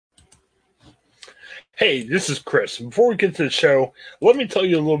Hey, this is Chris. Before we get to the show, let me tell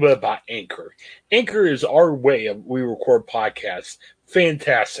you a little bit about Anchor. Anchor is our way of we record podcasts.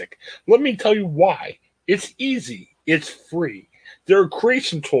 Fantastic. Let me tell you why. It's easy. It's free. There are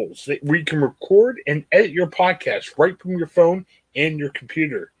creation tools that where you can record and edit your podcast right from your phone and your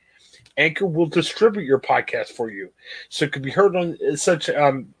computer. Anchor will distribute your podcast for you, so it can be heard on such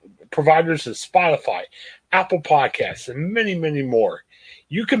providers as Spotify, Apple Podcasts, and many, many more.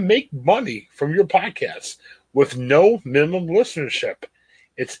 You can make money from your podcast with no minimum listenership.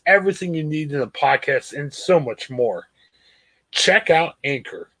 It's everything you need in a podcast and so much more. Check out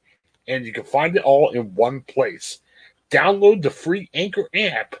Anchor, and you can find it all in one place. Download the free Anchor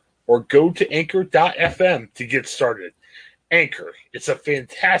app or go to anchor.fm to get started. Anchor, it's a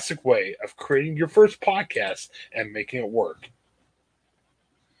fantastic way of creating your first podcast and making it work.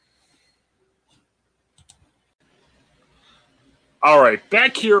 All right,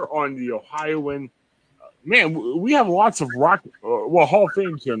 back here on the Ohioan, man, we have lots of rock, Hall of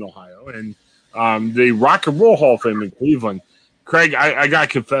Fame here in Ohio, and the Rock and Roll Hall of Fame in Cleveland. Craig, I got to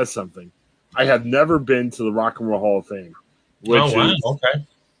confess something. I have never been to the Rock and Roll Hall of Fame. Okay.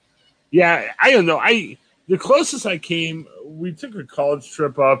 Yeah, I don't know. The closest I came, we took a college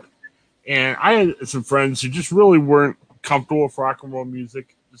trip up, and I had some friends who just really weren't comfortable with rock and roll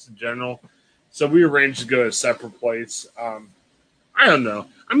music, just in general. So we arranged to go to a separate place. I don't know.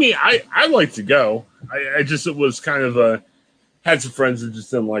 I mean, I'd like to go. I just, it was kind of had some friends that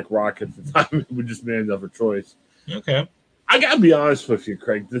just didn't like rock at the time. We just made another choice. Okay. I got to be honest with you,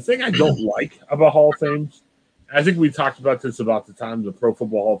 Craig. The thing I don't like about Hall of Fames, I think we talked about this about the time the Pro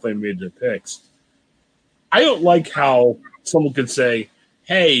Football Hall of Fame made their picks. I don't like how someone could say,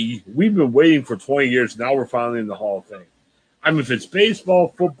 hey, we've been waiting for 20 years. Now we're finally in the Hall of Fame. I mean, if it's baseball,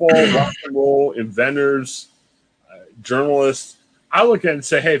 football, rock and roll, inventors, journalists, I look at it and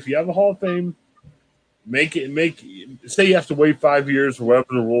say, hey, if you have a Hall of Fame, say you have to wait 5 years or whatever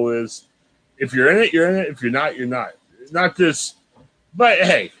the rule is. If you're in it, you're in it. If you're not, you're not. Not this, but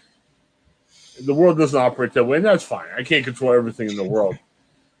hey, the world doesn't operate that way, and that's fine. I can't control everything in the world.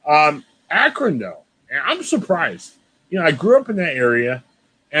 Akron, though, and I'm surprised. I grew up in that area,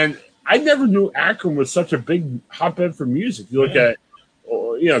 and I never knew Akron was such a big hotbed for music. You look at,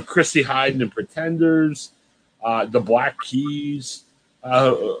 Christy Hyden and Pretenders, the Black Keys.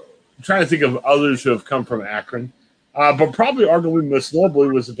 I'm trying to think of others who have come from Akron. But probably arguably most notably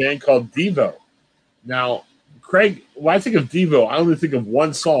was a band called Devo. Now, Craig, when I think of Devo, I only think of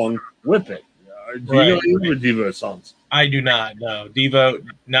one song, Whip It. Do you know any of Devo songs? I do not know. Devo,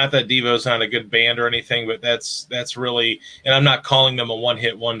 not that Devo's not a good band or anything, but that's really, and I'm not calling them a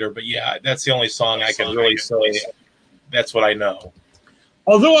one-hit wonder, but yeah, that's the only song I can really say that's what I know.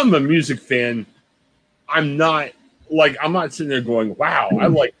 Although I'm a music fan, I'm not sitting there going, wow, I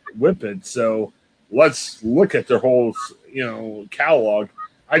like Whip It, so let's look at their whole, catalog.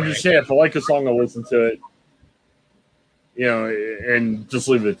 I just say if I like a song, I'll listen to it, and just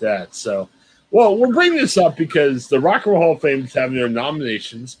leave it at that. So, well, we're bringing this up because the Rock and Roll Hall of Fame is having their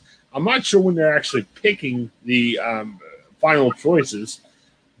nominations. I'm not sure when they're actually picking the final choices,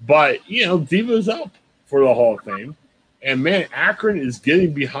 but, Devo's up for the Hall of Fame. And, man, Akron is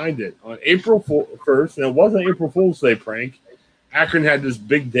getting behind it. On April 1st, and it wasn't April Fool's Day prank, Akron had this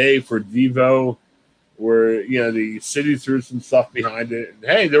big day for Devo where, the city threw some stuff behind it. And,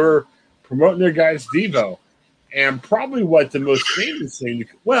 hey, they were promoting their guys Devo. And probably what the most famous thing,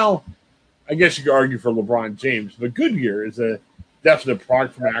 well, I guess you could argue for LeBron James, but Goodyear is a definite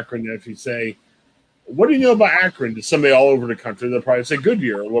product from Akron. And if you say, what do you know about Akron to somebody all over the country, they'll probably say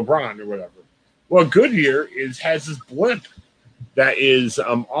Goodyear or LeBron or whatever. Well, Goodyear has this blimp that is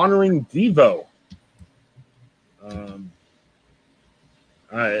honoring Devo.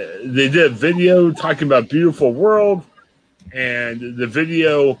 They did a video talking about Beautiful World, and the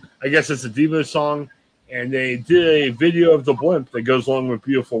video, I guess it's a Devo song, and they did a video of the blimp that goes along with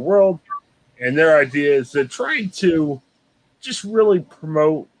Beautiful World, and their idea is they're trying to just really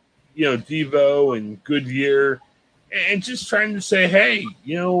promote, Devo and Goodyear, and just trying to say, hey,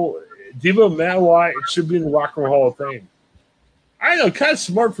 Devo Matlock, it should be in the Rock and Roll Hall of Fame. I know, kind of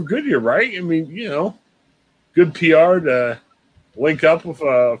smart for Goodyear, right? I mean, good PR to link up with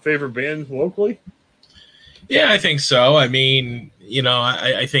a favorite band locally. Yeah, I think so. I mean,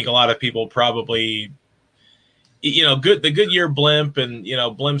 I think a lot of people probably, the Goodyear blimp and,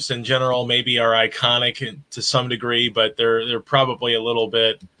 blimps in general maybe are iconic to some degree, but they're probably a little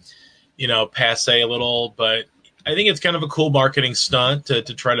bit, passe a little, but I think it's kind of a cool marketing stunt to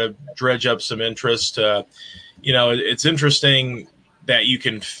try to dredge up some interest. It's interesting that you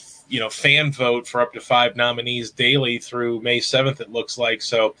can, fan vote for up to 5 nominees daily through May 7th, it looks like.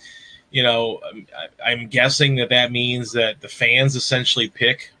 So, I'm guessing that means that the fans essentially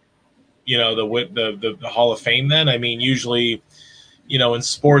pick, the Hall of Fame. Then, I mean, usually, in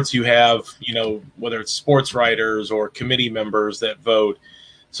sports you have, whether it's sports writers or committee members that vote.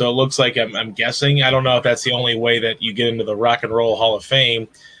 So it looks like I'm guessing. I don't know if that's the only way that you get into the Rock and Roll Hall of Fame,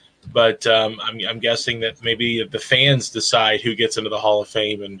 but I'm guessing that maybe the fans decide who gets into the Hall of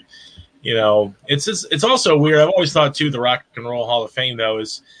Fame. And it's also weird. I've always thought too, the Rock and Roll Hall of Fame though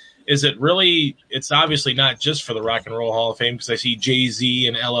is it really? It's obviously not just for the Rock and Roll Hall of Fame, because I see Jay-Z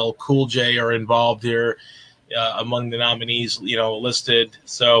and LL Cool J are involved here among the nominees, listed.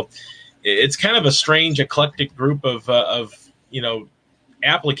 So it's kind of a strange, eclectic group of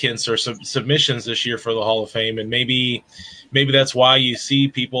applicants or submissions this year for the Hall of Fame, and maybe that's why you see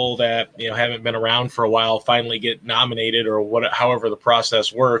people that haven't been around for a while finally get nominated, or however the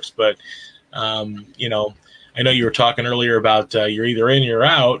process works. But I know you were talking earlier about you're either in or you're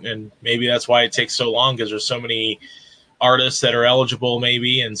out, and maybe that's why it takes so long, because there's so many artists that are eligible,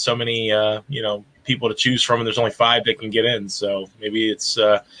 maybe, and so many people to choose from, and there's only 5 that can get in. So maybe it's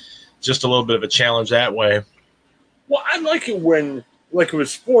just a little bit of a challenge that way. Well, I like it when, like with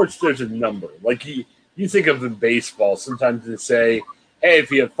sports, there's a number. Like you think of in baseball, sometimes they say, hey,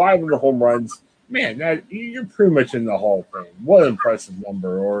 if you have 500 home runs, man, you're pretty much in the Hall of Fame. What an impressive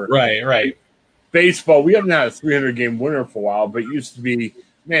number. Or right. Baseball, we haven't had a 300-game winner for a while, but it used to be,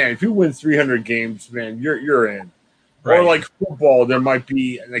 man, if you win 300 games, man, you're in. Right. Or like football, there might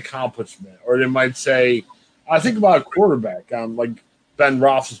be an accomplishment, or they might say, I think about a quarterback, like Ben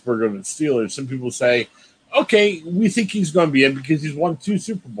Roethlisberger of the Steelers. Some people say, okay, we think he's going to be in because he's won 2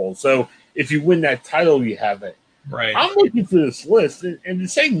 Super Bowls. So if you win that title, you have it. Right. I'm looking for this list, and to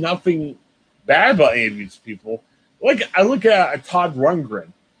say nothing bad about any of these people, like I look at a Todd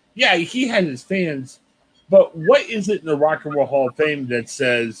Rundgren. Yeah, he had his fans, but what is it in the Rock and Roll Hall of Fame that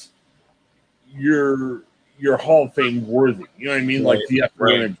says you're Hall of Fame worthy? You know what I mean? Like, do you have to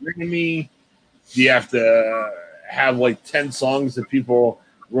win a Grammy? Do you have to have like 10 songs that people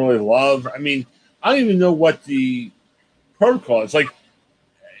really love? I mean, I don't even know what the protocol is. Like,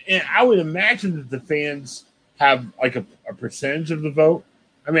 and I would imagine that the fans have like a percentage of the vote.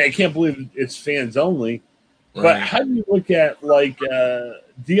 I mean, I can't believe it's fans only. Right. But how do you look at like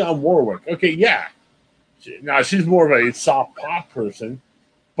Dionne Warwick? Okay, yeah. Now she's more of a soft pop person,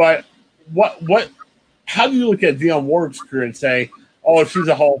 but what? How do you look at Dionne Warwick's career and say, oh, if she's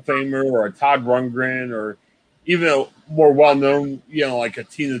a Hall of Famer or a Todd Rundgren or even a more well-known, like a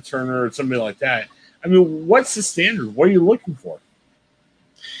Tina Turner or somebody like that? I mean, what's the standard? What are you looking for?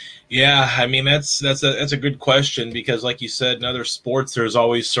 Yeah, I mean that's a good question, because, like you said, in other sports, there's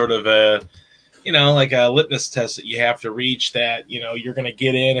always sort of a like a litmus test that you have to reach, that you're going to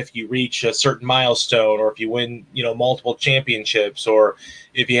get in if you reach a certain milestone, or if you win multiple championships, or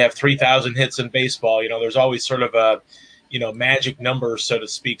if you have 3,000 hits in baseball. There's always sort of a magic number, so to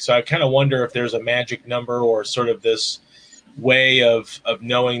speak. So I kind of wonder if there's a magic number, or sort of this way of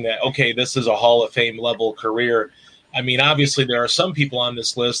knowing that, okay, this is a Hall of Fame level career. I mean, obviously there are some people on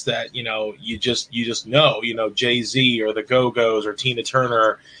this list that you just know, Jay-Z or the Go-Go's or Tina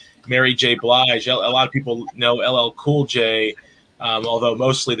Turner, Mary J. Blige. A lot of people know LL Cool J, although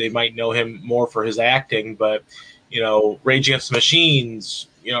mostly they might know him more for his acting. But Rage Against the Machines,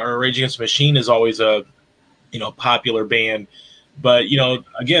 or Rage Against the Machine is always a popular band. But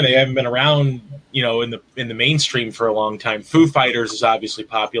again, they haven't been around in the mainstream for a long time. Foo Fighters is obviously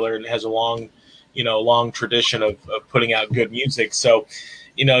popular and has a long tradition of putting out good music. So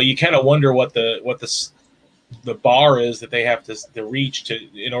you kind of wonder what the bar is that they have to reach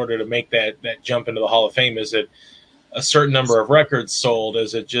in order to make that jump into the Hall of Fame. Is it a certain number of records sold?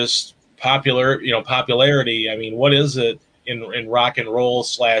 Is it just popularity? I mean, what is it in rock and roll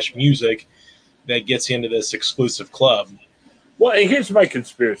 / music that gets you into this exclusive club? Well, and here's my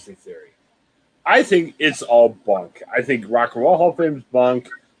conspiracy theory. I think it's all bunk. I think Rock and Roll Hall of Fame is bunk.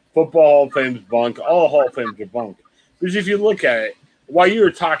 Football Hall of Fame is bunk. All Hall of Fames are bunk. Because if you look at it, while you were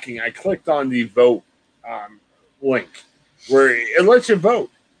talking, I clicked on the vote link where it lets you vote.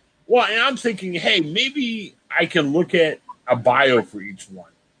 Well, and I'm thinking, hey, maybe I can look at a bio for each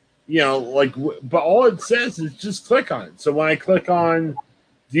one. But all it says is just click on it. So when I click on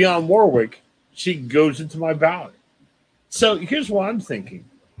Dionne Warwick, she goes into my ballot. So here's what I'm thinking.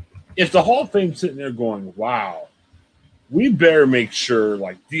 If the Hall of Fame's sitting there going, wow, we better make sure,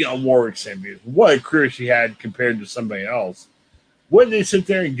 like, Dionne Warwick's in, what a career she had compared to somebody else. Wouldn't they sit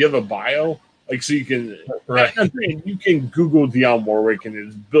there and give a bio? Like, so you can, right. You can Google Dionne Warwick and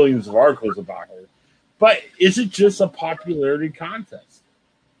there's billions of articles about her. But is it just a popularity contest?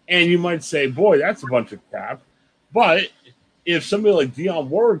 And you might say, boy, that's a bunch of crap. But if somebody like Dionne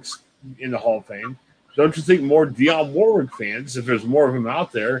Warwick's in the Hall of Fame, don't you think more Dionne Warwick fans, if there's more of them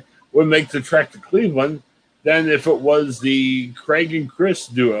out there, would make the trek to Cleveland than if it was the Craig and Chris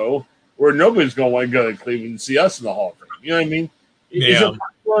duo, where nobody's going to want to go to Cleveland and see us in the Hall of Fame? You know what I mean? Is it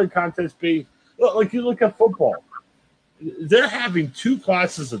popular contest be like you look at football? They're having 2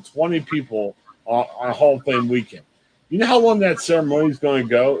 classes of 20 people on Hall of Fame weekend. You know how long that ceremony is going to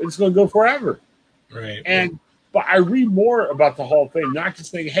go? It's going to go forever. Right. But I read more about the Hall of Fame, not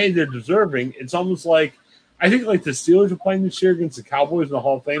just saying, hey, they're deserving. It's almost like, I think like the Steelers are playing this year against the Cowboys in the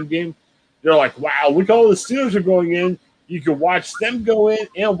Hall of Fame game. They're like, wow, look, all the Steelers are going in. You can watch them go in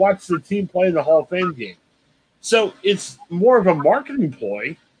and watch the team play in the Hall of Fame game. So it's more of a marketing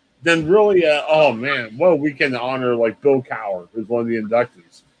ploy than really oh, man, what a weekend to honor like Bill Cowher, who's one of the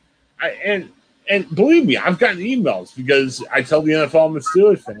inductees. And believe me, I've gotten emails because I tell the NFL I'm a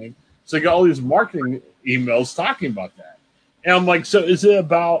Steelers fan. So I got all these marketing emails talking about that. And I'm like, so is it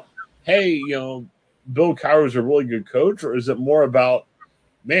about, hey, Bill Cowher is a really good coach, or is it more about,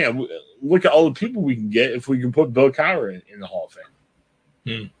 man, look at all the people we can get if we can put Bill Cowher in the Hall of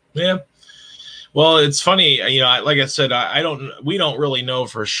Fame? Yeah. Well, it's funny, like I said, we don't really know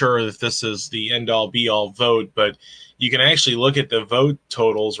for sure if this is the end all be all vote, but you can actually look at the vote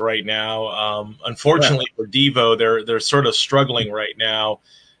totals right now. Unfortunately for Devo, they're sort of struggling right now.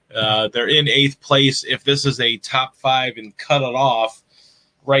 They're in 8th place. If this is a top 5 and cut it off,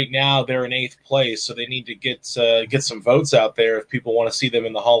 right now they're in 8th place. So they need to get some votes out there if people want to see them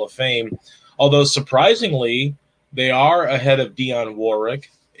in the Hall of Fame. Although surprisingly, they are ahead of Dionne Warwick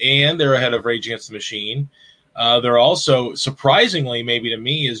and they're ahead of Rage Against the Machine. They're also surprisingly, maybe to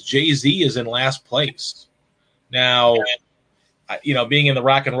me, is Jay-Z is in last place. Now, being in the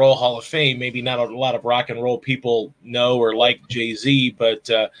Rock and Roll Hall of Fame, maybe not a lot of rock and roll people know or like Jay-Z, but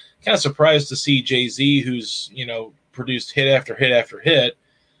kind of surprised to see Jay-Z, who's, produced hit after hit after hit,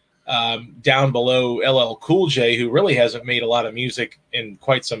 down below LL Cool J, who really hasn't made a lot of music in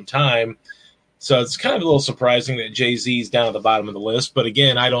quite some time. So it's kind of a little surprising that Jay-Z's down at the bottom of the list. But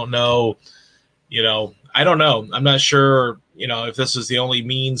again, I don't know. I don't know. I'm not sure, if this is the only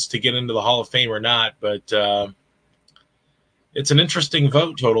means to get into the Hall of Fame or not, but it's an interesting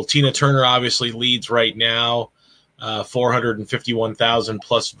vote total. Tina Turner obviously leads right now, 451,000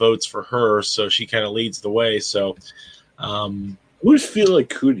 plus votes for her, so she kind of leads the way. So, who's Fela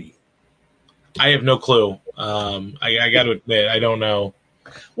Kuti? I have no clue. I got to admit, I don't know.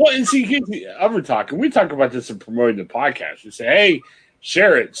 Well, and see, here's the other talk, and we talk about this in promoting the podcast. We say, hey,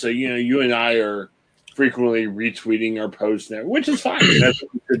 share it. So, you and I are frequently retweeting our posts now, which is fine. That's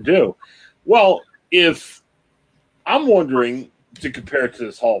what we could do. Well, if I'm wondering, to compare it to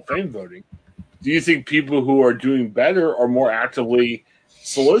this Hall of Fame voting, do you think people who are doing better are more actively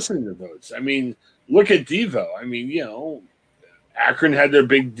soliciting the votes? I mean, look at Devo. I mean, Akron had their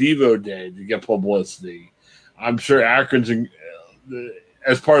big Devo day to get publicity. I'm sure Akron's,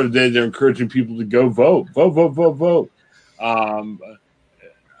 as part of the day, they're encouraging people to go vote. Vote.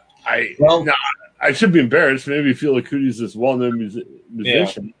 I should be embarrassed. Maybe Fela Kuti's this well-known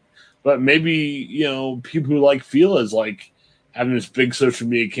musician. Yeah. But maybe, people who like Fela is like having this big social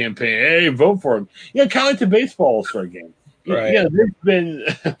media campaign. Hey, vote for him. Kind of like the baseball All-Star game. Right. There's been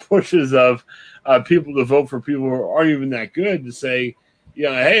pushes of people to vote for people who aren't even that good to say,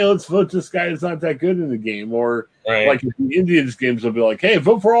 hey, let's vote this guy who's not that good in the game. Or like in the Indians games, they'll be like, hey,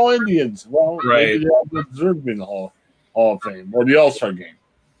 vote for all Indians. Well, maybe they all deserve to be in the Hall of Fame or the All-Star game.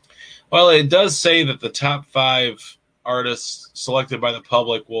 Well, it does say that the top 5 artists selected by the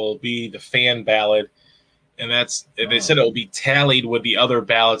public will be the fan ballot, and they said it will be tallied with the other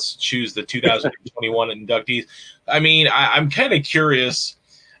ballots to choose the 2021 inductees. I mean, I'm kind of curious.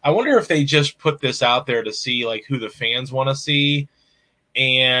 I wonder if they just put this out there to see like who the fans want to see,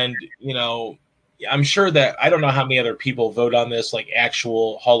 and I'm sure that I don't know how many other people vote on this, like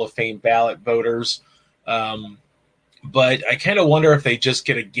actual Hall of Fame ballot voters. But I kind of wonder if they just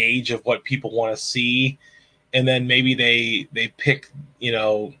get a gauge of what people want to see, and then maybe they pick,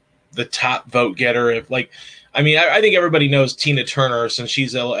 the top vote getter. I think everybody knows Tina Turner, since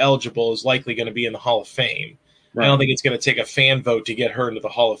she's eligible, is likely going to be in the Hall of Fame. Right. I don't think it's going to take a fan vote to get her into the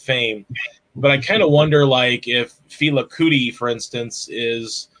Hall of Fame. But I kind of wonder, like, if Fela Kuti, for instance,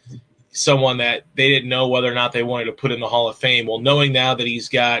 is someone that they didn't know whether or not they wanted to put in the Hall of Fame. Well, knowing now that he's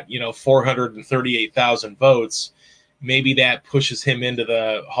got, 438,000 votes, maybe that pushes him into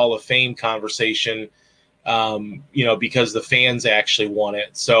the Hall of Fame conversation, because the fans actually want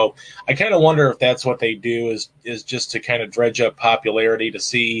it. So I kind of wonder if that's what they do is just to kind of dredge up popularity to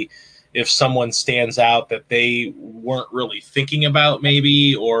see if someone stands out that they weren't really thinking about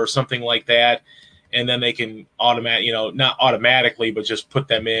maybe, or something like that. and then they can not automatically, but just put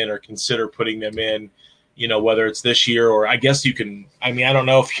them in or consider putting them in, whether it's this year or I guess you can. I mean, I don't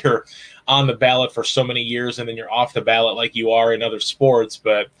know if you're on the ballot for so many years and then you're off the ballot like you are in other sports,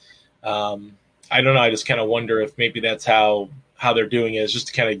 but I don't know. I just kind of wonder if maybe that's how they're doing it, is just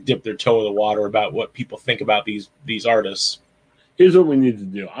to kind of dip their toe in the water about what people think about these artists. Here's what we need to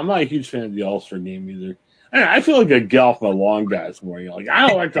do. I'm not a huge fan of the All-Star game either. I feel like a get off my lawn guy this morning. Like, I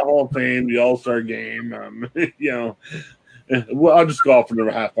don't like the Hall of Fame, the All-Star game. Well, I'll just go off for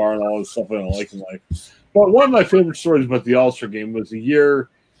another half hour and all this stuff I don't like in life. But one of my favorite stories about the All-Star game was the year,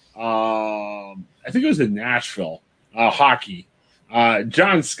 I think it was in Nashville, hockey.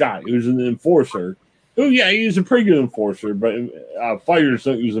 John Scott, who was an enforcer. He's a pretty good enforcer, but fighters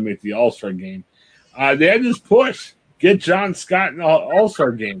don't usually make the All-Star game. They had this push, get John Scott in the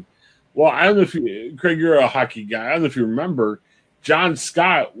All-Star game. Well, I don't know if Craig, you're a hockey guy. I don't know if you remember, John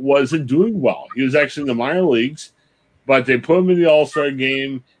Scott wasn't doing well. He was actually in the minor leagues, but they put him in the All-Star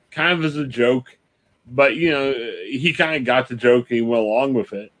game kind of as a joke. But, he kind of got the joke and he went along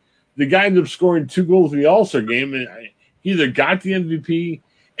with it. The guy ended up scoring 2 goals in the All-Star game, and he either got the MVP,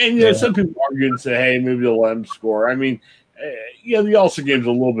 and some people argue and say, hey, maybe they'll let him score. I mean, the All-Star game's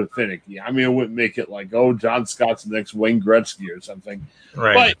a little bit finicky. I mean, it wouldn't make it like, oh, John Scott's the next Wayne Gretzky or something.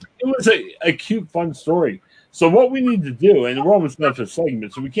 Right. But it was a cute, fun story. So what we need to do, and we're almost done for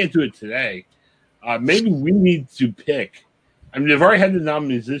segment, so we can't do it today. Maybe we need to pick. I mean, they've already had the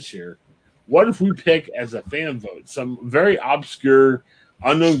nominees this year. What if we pick as a fan vote some very obscure,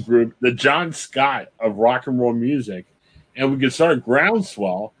 unknown group, the John Scott of rock and roll music, and we could start a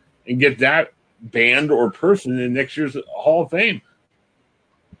groundswell and get that band or person in next year's Hall of Fame?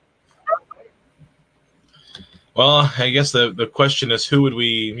 Well, I guess the question is, who would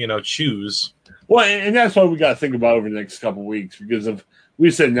we, choose? Well, and that's what we got to think about over the next couple of weeks, because if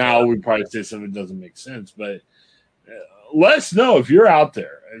we said now, we'd probably say something that doesn't make sense. But let us know if you're out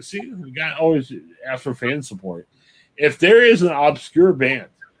there. See, we got to always ask for fan support. If there is an obscure band,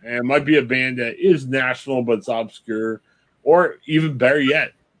 and it might be a band that is national but it's obscure, or even better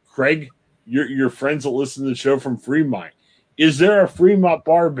yet, Craig, your friends that listen to the show from Fremont, is there a Fremont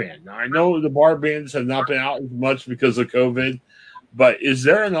bar band? Now, I know the bar bands have not been out as much because of COVID, but is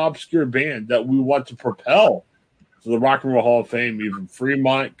there an obscure band that we want to propel to the Rock and Roll Hall of Fame, even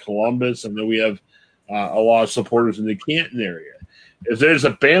Fremont, Columbus? I know we have a lot of supporters in the Canton area. If there's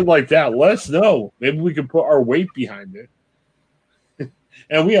a band like that, let us know. Maybe we can put our weight behind it.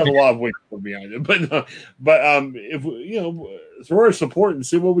 And we have a lot of weight to put behind it. But if throw our support and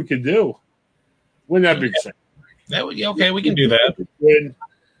see what we can do. Wouldn't that be exciting? That would be okay. We can do that.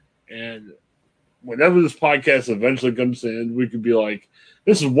 And whenever this podcast eventually comes in, we could be like,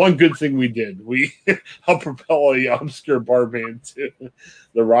 this is one good thing we did. We helped propel a obscure bar band to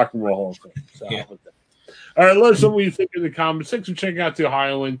the Rock and Roll Hall of Fame. So all right, let us know what you think in the comments section. Check out the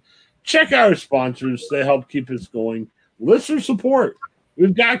Ohioan. Check out our sponsors. They help keep us going. Listener support.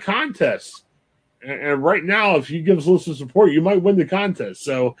 We've got contests. And right now, if you give us listener support, you might win the contest.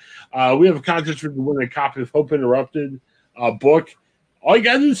 So we have a contest where you win a copy of Hope Interrupted book. All you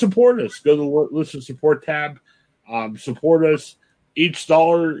got to do is support us. Go to the listener support tab. Support us. Each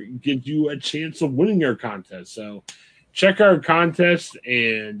dollar gives you a chance of winning our contest. So check our contest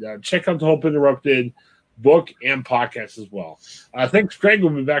and check out the Hope Interrupted book and podcast as well. Thanks, Craig.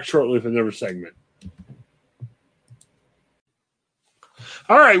 We'll be back shortly with another segment.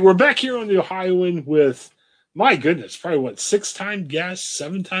 All right, we're back here on the Ohioan with, my goodness, probably 6-time guest,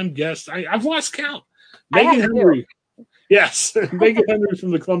 7-time guest. I've lost count. Megan Henry. Yes, Megan Henry from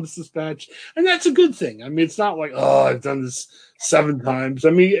the Columbus Dispatch. And that's a good thing. I mean, it's not like, oh, I've done this 7 times.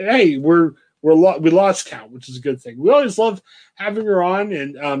 I mean, hey, we lost count, which is a good thing. We always love having her on,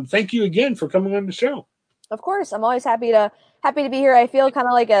 and thank you again for coming on the show. Of course, I'm always happy to be here. I feel kind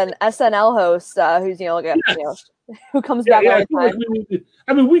of like an SNL host who's who comes back all the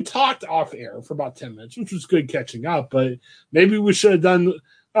time. We talked off air for about 10 minutes, which was good catching up. But maybe we should have done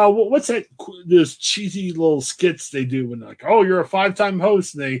what's that? Those cheesy little skits they do when they're like, "Oh, you're a 5-time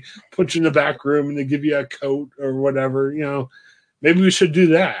host," and they put you in the back room and they give you a coat or whatever. Maybe we should do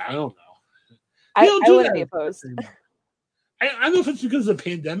that. I don't know. I wouldn't be opposed. I don't know if it's because of the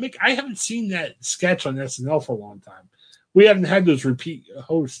pandemic. I haven't seen that sketch on SNL for a long time. We haven't had those repeat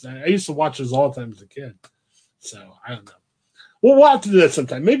hosts. I used to watch those all the time as a kid. So, I don't know. We'll have to do that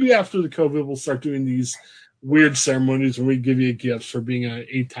sometime. Maybe after the COVID, we'll start doing these weird ceremonies where we give you gifts for being an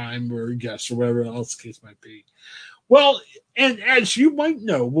 8-time or a guest or whatever else the case might be. Well, and as you might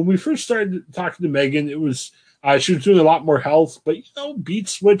know, when we first started talking to Megan, it was She was doing a lot more health, but beat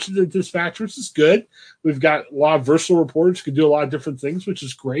switch to the dispatchers is good. We've got a lot of versatile reporters who can do a lot of different things, which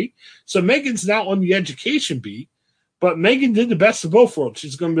is great. So Megan's now on the education beat, but Megan did the best of both worlds.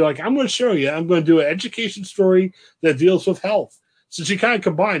 She's going to be like, I'm going to show you. I'm going to do an education story that deals with health. So she kind of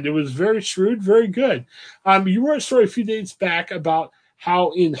combined. It was very shrewd, very good. You wrote a story a few days back about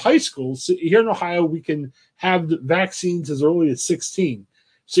how in high schools here in Ohio we can have the vaccines as early as 16.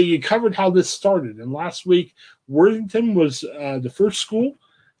 So you covered how this started. And last week, Worthington was the first school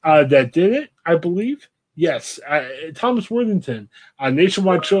that did it, I believe. Yes, Thomas Worthington.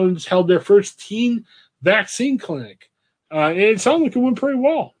 Nationwide Children's held their first teen vaccine clinic. And it sounded like it went pretty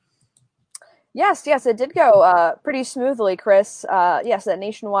well. Yes, it did go pretty smoothly, Chris. Yes, at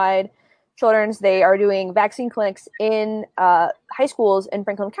Nationwide Children's, they are doing vaccine clinics in high schools in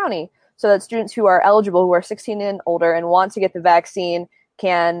Franklin County, so that students who are eligible, who are 16 and older and want to get the vaccine,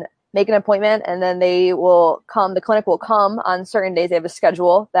 can make an appointment, and then they will come. The clinic will come on certain days. They have a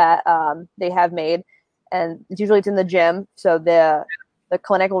schedule that they have made, and usually it's in the gym. So the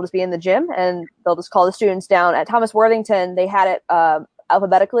clinic will just be in the gym, and they'll just call the students down. At Thomas Worthington, they had it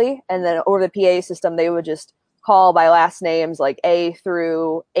alphabetically, and then over the PA system, they would just call by last names like A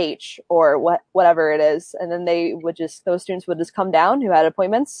through H or whatever it is, and then those students would just come down who had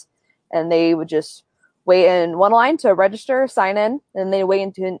appointments, and they would just wait in one line to register, sign in, and they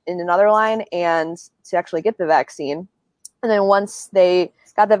wait in another line and to actually get the vaccine. And then once they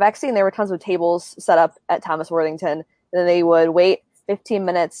got the vaccine, there were tons of tables set up at Thomas Worthington, and then they would wait 15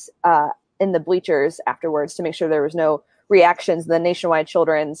 minutes in the bleachers afterwards to make sure there was no reactions. The Nationwide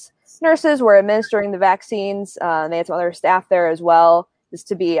Children's nurses were administering the vaccines. They had some other staff there as well, just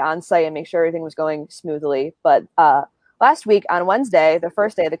to be on site and make sure everything was going smoothly. But last week on Wednesday, the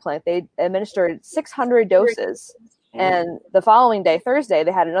first day of the clinic, they administered 600 doses. And the following day, Thursday,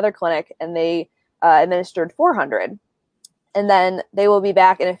 they had another clinic and they administered 400. And then they will be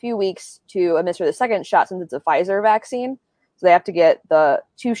back in a few weeks to administer the second shot, since it's a Pfizer vaccine. So they have to get the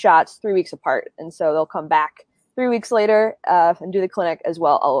 2 shots 3 weeks apart. And so they'll come back 3 weeks later and do the clinic as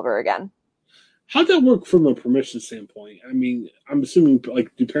well all over again. How'd that work from a permission standpoint? I mean, I'm assuming,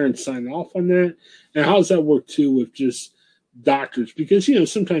 do parents sign off on that? And how does that work, too, with just doctors? Because,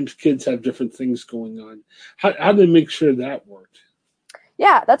 sometimes kids have different things going on. How do they make sure that worked?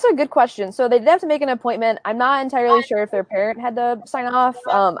 Yeah, that's a good question. So they did have to make an appointment. I'm not entirely sure if their parent had to sign off.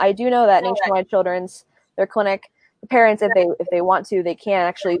 I do know that Nationwide Children's, their clinic, the parents, if they want to, they can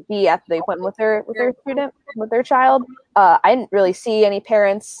actually be at the appointment with their student, with their child. I didn't really see any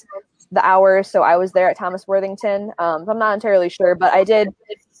parents the hours, so I was there at Thomas Worthington. So I'm not entirely sure, but I did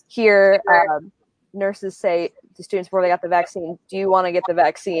hear nurses say to students before they got the vaccine, "Do you want to get the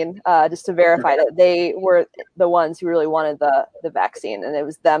vaccine?" Just to verify that they were the ones who really wanted the vaccine, and it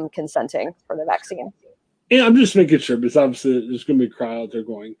was them consenting for the vaccine. Yeah, I'm just making sure, because obviously there's going to be a crowd out there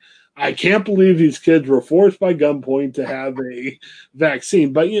going, I can't believe these kids were forced by gunpoint to have a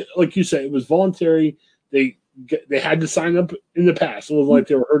vaccine. But like you said, it was voluntary. They had to sign up in the past. It was like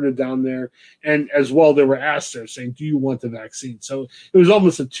they were herded down there. And as well, they were asked there saying, do you want the vaccine? So it was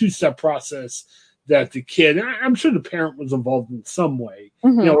almost a 2-step process that the kid, and I'm sure the parent was involved in some way.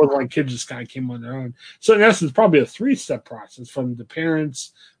 Mm-hmm. It wasn't like kids just kind of came on their own. So in essence, probably a 3-step process, from the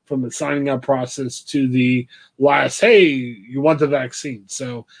parents, from the signing up process to the last, hey, you want the vaccine.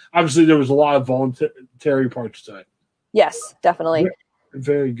 So obviously there was a lot of voluntary parts to it. Yes, definitely.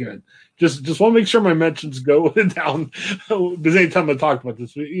 Very good. Just want to make sure my mentions go down, because anytime I talk about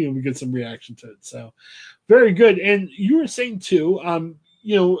this, we get some reaction to it. So very good. And you were saying too,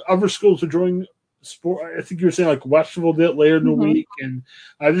 other schools are joining sport. I think you were saying like Westerville did later in the week, and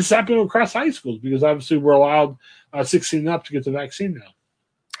this happened across high schools, because obviously we're allowed 16 and up to get the vaccine now.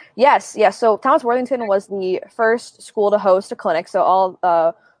 Yes. So Thomas Worthington was the first school to host a clinic. So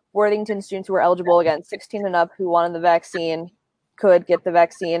all Worthington students who were eligible, again, 16 and up, who wanted the vaccine, could get the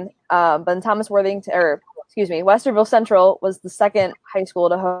vaccine. But in Westerville Central was the second high school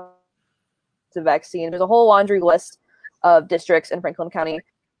to host the vaccine. There's a whole laundry list of districts in Franklin County.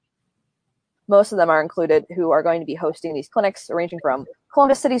 Most of them are included who are going to be hosting these clinics, ranging from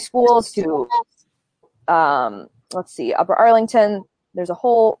Columbus City Schools to, Upper Arlington. There's a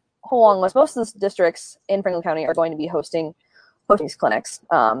whole long list. Most of the districts in Franklin County are going to be hosting these clinics.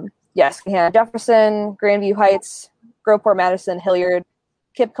 Jefferson, Grandview Heights, Groveport, Madison, Hilliard,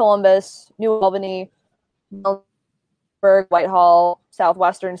 Kip, Columbus, New Albany, Milford, Whitehall,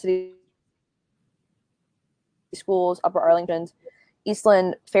 Southwestern City Schools, Upper Arlington,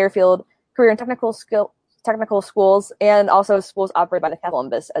 Eastland, Fairfield, Career and Technical schools, and also schools operated by the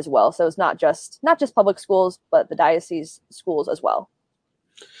Columbus as well. So it's not just public schools, but the diocese schools as well.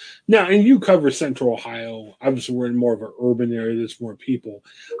 Now, and you cover Central Ohio. Obviously, we're in more of an urban area. There's more people.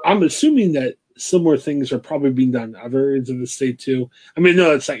 I'm assuming that similar things are probably being done in other areas of the state too. I mean,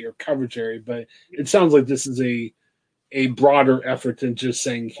 no, that's not your coverage area, but it sounds like this is a broader effort than just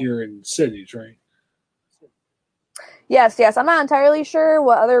saying here in cities, right? Yes, yes. I'm not entirely sure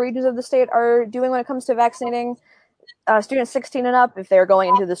what other regions of the state are doing when it comes to vaccinating students 16 and up if they're going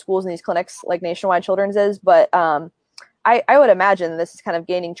into the schools and these clinics like Nationwide Children's is. But I would imagine this is kind of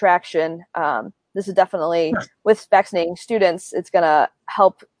gaining traction. This is definitely, with vaccinating students, it's going to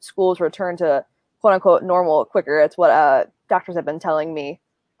help schools return to quote unquote normal quicker. It's what doctors have been telling me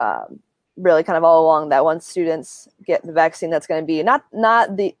really kind of all along, that once students get the vaccine, that's going to be not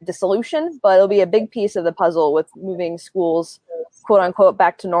the solution, but it'll be a big piece of the puzzle with moving schools quote unquote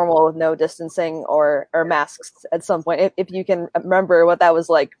back to normal with no distancing or masks at some point, if you can remember what that was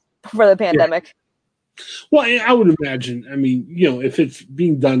like before the pandemic. Yeah. Well, I would imagine, I mean, if it's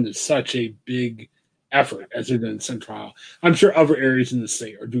being done to such a big effort as they're doing in Central Ohio, I'm sure other areas in the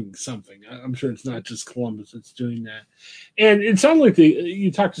state are doing something. I'm sure it's not just Columbus that's doing that. And it sounded like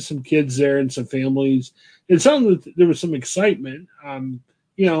you talked to some kids there and some families. It sounded like there was some excitement, and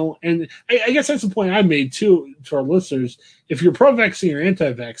I guess that's the point I made too to our listeners. If you're pro-vaccine or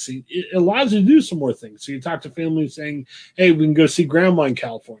anti-vaccine, it allows you to do some more things. So you talk to families saying, hey, we can go see grandma in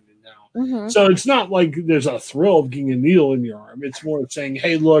California. Mm-hmm. So it's not like there's a thrill of getting a needle in your arm. It's more of saying,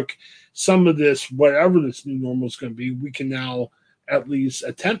 hey, look, some of this, whatever this new normal is going to be, we can now at least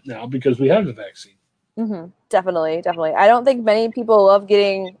attempt now because we have the vaccine. Mm-hmm. Definitely. I don't think many people love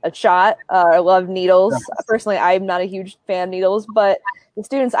getting a shot or love needles. Yeah. Personally, I'm not a huge fan of needles, but the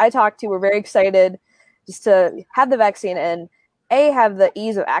students I talked to were very excited just to have the vaccine and have the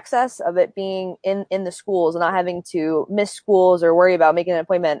ease of access of it being in the schools and not having to miss schools or worry about making an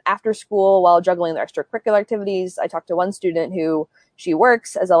appointment after school while juggling their extracurricular activities. I talked to one student who she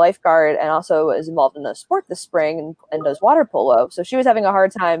works as a lifeguard and also is involved in a sport this spring and does water polo. So she was having a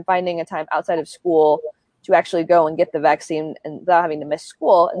hard time finding a time outside of school to actually go and get the vaccine and without having to miss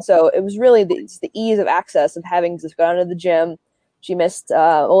school. And so it was really the ease of access of having to go down to the gym. She missed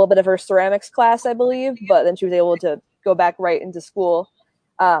a little bit of her ceramics class, I believe, but then she was able to go back right into school.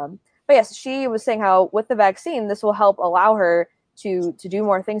 But yes, she was saying how with the vaccine, this will help allow her to do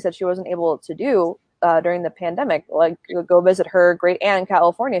more things that she wasn't able to do during the pandemic, like go visit her great aunt in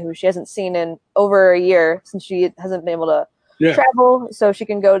California, who she hasn't seen in over a year since she hasn't been able to travel. So she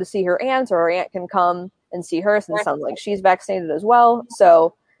can go to see her aunt, or her aunt can come and see her, since it sounds like she's vaccinated as well.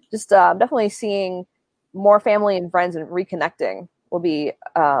 So just definitely seeing more family and friends and reconnecting will be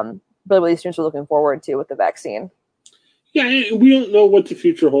really what these students are looking forward to with the vaccine. Yeah, we don't know what the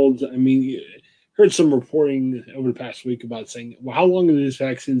future holds. I mean, heard some reporting over the past week about saying, well, how long are these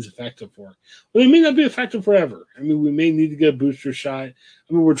vaccines effective for? Well, they may not be effective forever. I mean, we may need to get a booster shot. I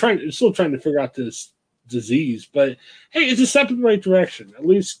mean, we're still trying to figure out this disease, but hey, it's a step in the right direction. At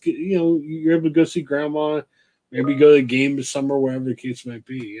least, you're able to go see grandma, maybe go to a game this summer, wherever the case might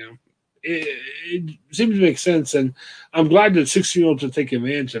be, It seems to make sense, and I'm glad that 16-year-olds are taking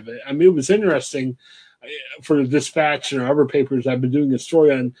advantage of it. I mean, it was interesting for the Dispatch and other papers. I've been doing a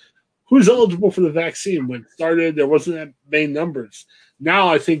story on who's eligible for the vaccine. When it started, there wasn't that many numbers. Now,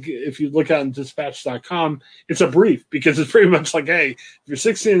 I think if you look on dispatch.com, it's a brief because it's pretty much like, hey, if you're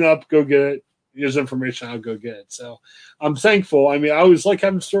 16 and up, go get it. Here's information, I'll go get it. So I'm thankful. I mean, I always like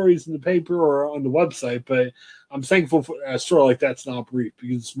having stories in the paper or on the website, but I'm thankful for a story like that's not brief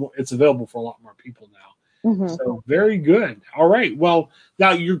because it's available for a lot more people now. Mm-hmm. So very good. All right. Well,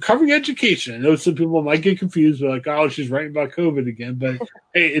 now you're covering education. I know some people might get confused. They're like, oh, she's writing about COVID again. But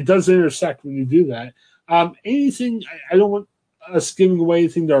hey, it does intersect when you do that. Anything, I don't want us giving away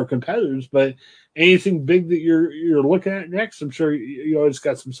anything to our competitors, but anything big that you're looking at next? I'm sure you always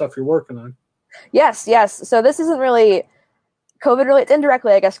got some stuff you're working on. Yes. So this isn't really COVID related,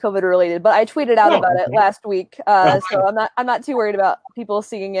 indirectly, I guess COVID related, but I tweeted out about it last week. So I'm not too worried about people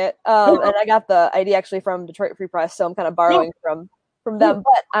seeing it. And I got the idea actually from Detroit Free Press, so I'm kind of borrowing from them.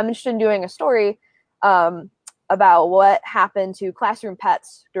 But I'm interested in doing a story about what happened to classroom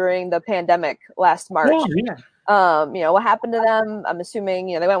pets during the pandemic last March. What happened to them? I'm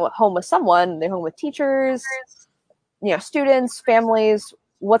assuming, they went home with someone. They're home with teachers, students, families.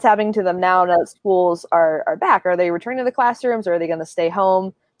 What's happening to them now that schools are back? Are they returning to the classrooms, or are they going to stay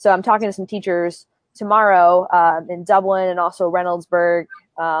home? So I'm talking to some teachers tomorrow in Dublin and also Reynoldsburg.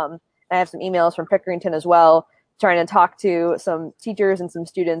 I have some emails from Pickerington as well, trying to talk to some teachers and some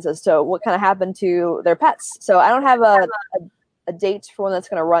students as to what kind of happened to their pets. So I don't have a date for when that's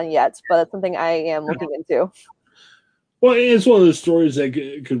going to run yet, but it's something I am looking into. Well, it's one of those stories that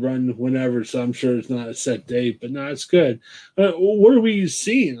could run whenever, so I'm sure it's not a set date, but no, it's good. What are we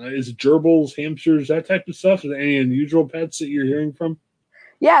seeing? Is it gerbils, hamsters, that type of stuff? Is there any unusual pets that you're hearing from?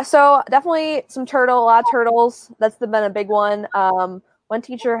 Yeah, so definitely a lot of turtles. That's been a big one. One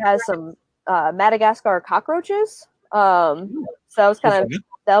teacher has some Madagascar cockroaches. So that was kind of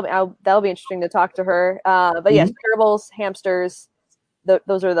Okay. that'll be interesting to talk to her. But yes, Mhm. gerbils, hamsters,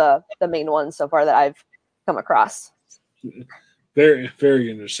 those are the main ones so far that I've come across. Very,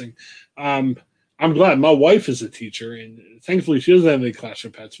 very interesting. Um, I'm glad my wife is a teacher, and thankfully she doesn't have any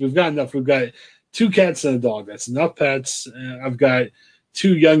classroom pets. We've got enough. We've got two cats and a dog. That's enough pets. I've got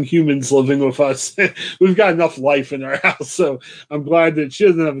two young humans living with us. We've got enough life in our house. So I'm glad that she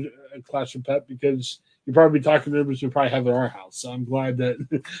doesn't have a classroom pet because you're probably talking to neighbors we probably have in our house. So I'm glad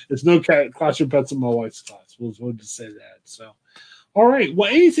that there's no classroom pets in my wife's class. We'll just say that. So, all right. Well,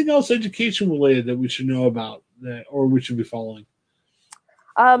 anything else education related that we should know about that, or we should be following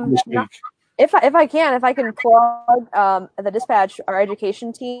this No, week? if I can plug the Dispatch, our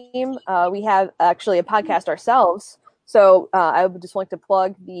education team, we have actually a podcast ourselves. So I would just like to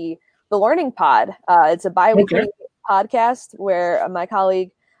plug the Learning Pod. It's a Okay. biweekly podcast where my colleague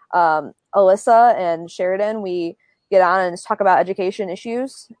Alyssa and Sheridan, we get on and just talk about education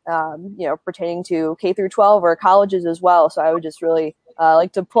issues, pertaining to K through 12 or colleges as well. So I would just really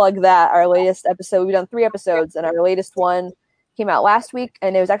like to plug that. Our latest episode, we've done 3 episodes, and our latest one came out last week,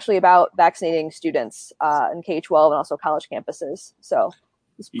 and it was actually about vaccinating students in K-12 and also college campuses. So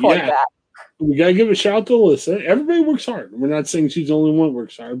just plug Yeah. that. We gotta give a shout out to Alyssa. Everybody works hard. We're not saying she's the only one that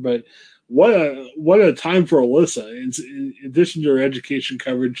works hard, but what a time for Alyssa. In addition to her education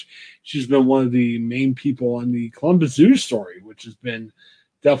coverage, she's been one of the main people on the Columbus Zoo story, which has been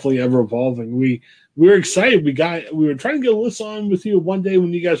definitely ever evolving. We were excited. We were trying to get Alyssa on with you one day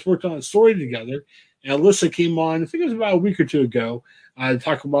when you guys worked on a story together, and Alyssa came on. I think it was about a week or two ago, to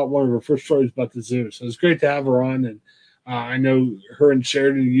talk about one of her first stories about the zoo. So it's great to have her on, and I know her and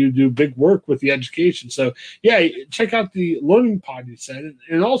Sheridan, you do big work with the education. So, yeah, check out the Learning Pod, you said.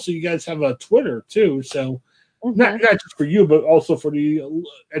 And also, you guys have a Twitter, too. So, Mm-hmm. not just for you, but also for the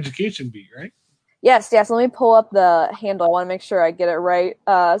education beat, right? Yes. Let me pull up the handle. I want to make sure I get it right,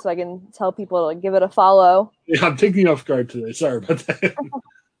 so I can tell people to give it a follow. Yeah, I'm taking you off guard today. Sorry about that.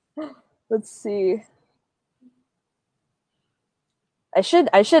 Let's see. I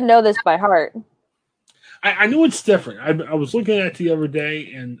should know this by heart. I know it's different. I was looking at it the other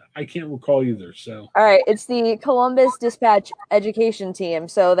day, and I can't recall either. So, All right, it's the Columbus Dispatch Education Team.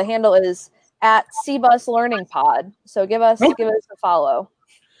 So the handle is at CBUS Learning Pod. So okay. give us a follow.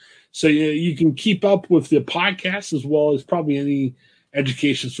 So you can keep up with the podcast as well as probably any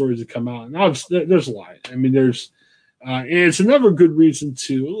education stories that come out. And obviously, there's a lot. I mean, and it's another good reason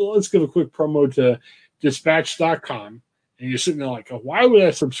to let's give a quick promo to dispatch.com. And you're sitting there like, oh, why would I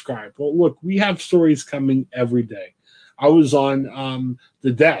subscribe? Well, look, we have stories coming every day. I was on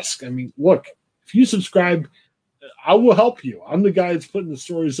the desk. I mean, look, if you subscribe, I will help you. I'm the guy that's putting the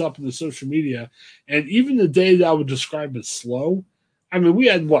stories up in the social media. And even the day that I would describe as slow, I mean, we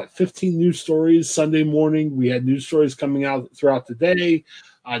had 15 news stories Sunday morning. We had news stories coming out throughout the day.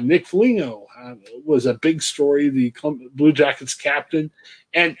 Nick Foligno was a big story, the Blue Jackets captain.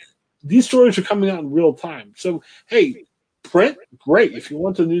 And these stories are coming out in real time. So, hey, print, great. If you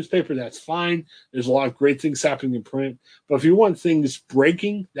want the newspaper, that's fine. There's a lot of great things happening in print. But if you want things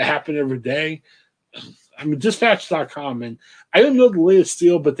breaking that happen every day, I mean, dispatch.com. And I don't know the latest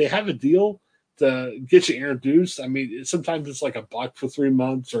deal, but they have a deal to get you introduced. I mean, sometimes it's like $1 for 3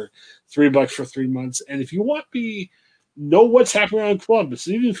 months or $3 for 3 months. And if you want to know what's happening around Columbus,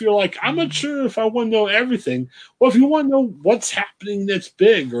 even if you're like, I'm not sure if I want to know everything. Well, if you want to know what's happening that's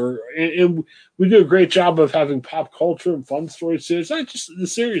big, and we do a great job of having pop culture and fun stories too. It's not just the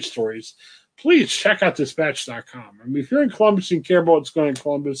serious stories. Please check out dispatch.com. I mean, if you're in Columbus and care about what's going on in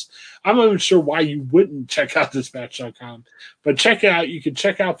Columbus, I'm not even sure why you wouldn't check out dispatch.com. But check it out. You can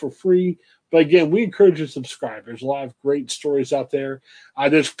check out for free. But again, we encourage you to subscribe. There's a lot of great stories out there.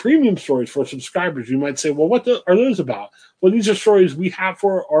 There's premium stories for subscribers. You might say, well, are those about? Well, these are stories we have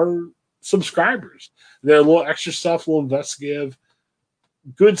for our subscribers. They're a little extra stuff, a little investigative,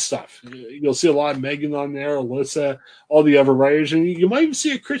 good stuff. You'll see a lot of Megan on there, Alyssa, all the other writers, and you might even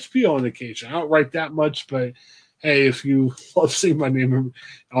see a Chris Pio on occasion. I don't write that much, but hey, if you love seeing my name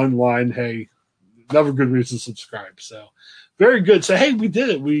online, hey, another good reason to subscribe. So very good. So hey, we did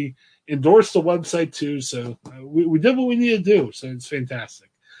it. We endorsed the website too. So we did what we needed to do. So it's fantastic.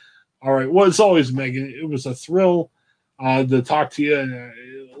 All right. Well, as always, Megan, it was a thrill to talk to you. And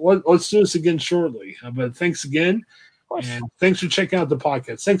let's do this again shortly. But thanks again. Of course. And thanks for checking out the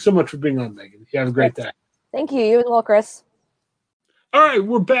podcast. Thanks so much for being on, Megan. You have a great day. Thank you. You as well, Chris. All right,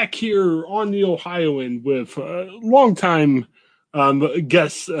 we're back here on the Ohioan with longtime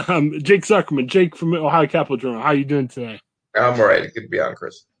guest Jake Zuckerman. Jake from Ohio Capital Journal. How you doing today? I'm all right. Good to be on,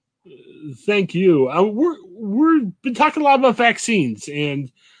 Chris. Thank you. We've been talking a lot about vaccines,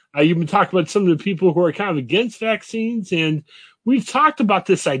 and you've been talking about some of the people who are kind of against vaccines, and we've talked about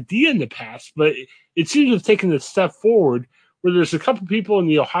this idea in the past, but it seems to have taken a step forward where there's a couple people in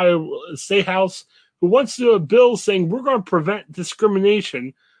the Ohio State House who wants to do a bill saying we're going to prevent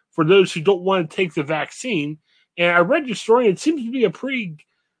discrimination for those who don't want to take the vaccine. And I read your story, and it seems to be a pretty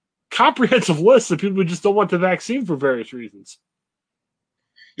comprehensive list of people who just don't want the vaccine for various reasons.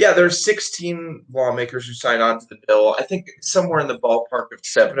 Yeah, there's 16 lawmakers who signed on to the bill. I think somewhere in the ballpark of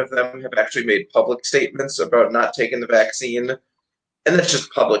 7 of them have actually made public statements about not taking the vaccine. And that's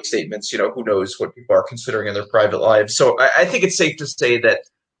just public statements. Who knows what people are considering in their private lives. So I think it's safe to say that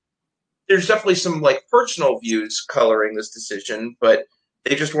there's definitely some personal views coloring this decision, but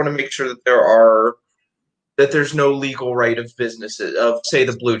they just want to make sure that there's no legal right of businesses, of, say,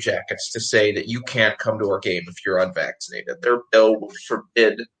 the Blue Jackets, to say that you can't come to our game if you're unvaccinated. Their bill would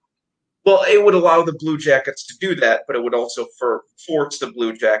forbid. Well, it would allow the Blue Jackets to do that, but it would also force the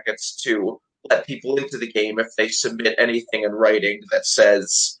Blue Jackets to let people into the game if they submit anything in writing that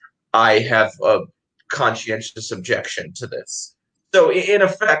says, I have a conscientious objection to this. So, in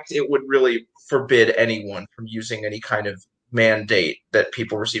effect, it would really forbid anyone from using any kind of mandate that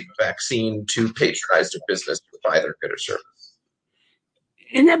people receive a vaccine to patronize their business with either good or service.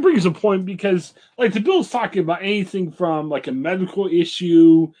 And that brings a point because, the bill's talking about anything from a medical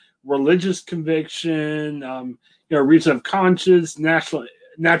issue, religious conviction, reason of conscience, natural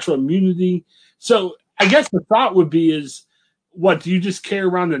immunity. So I guess the thought would be is, what, do you just carry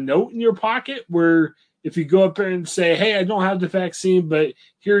around a note in your pocket where if you go up there and say, hey, I don't have the vaccine, but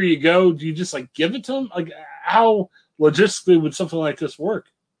here you go, do you just give it to them? How logistically would something like this work?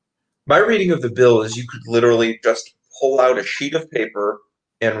 My reading of the bill is you could literally just pull out a sheet of paper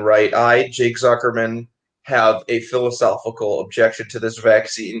and write, I, Jake Zuckerman, have a philosophical objection to this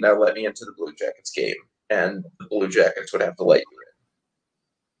vaccine. Now let me into the Blue Jackets game. And the Blue Jackets would have to let you in.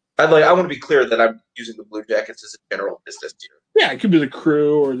 I want to be clear that I'm using the Blue Jackets as a general business here. Yeah, it could be the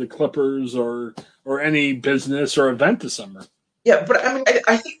Crew or the Clippers or any business or event this summer. Yeah, but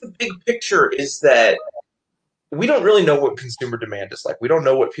I think the big picture is that we don't really know what consumer demand is like. We don't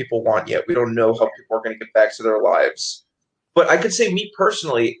know what people want yet. We don't know how people are going to get back to their lives. But I could say, me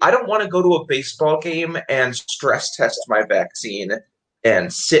personally, I don't want to go to a baseball game and stress test my vaccine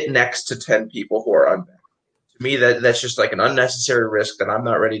and sit next to 10 people who are unvaccinated. To me, that's just an unnecessary risk that I'm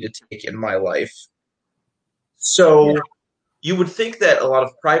not ready to take in my life. So you would think that a lot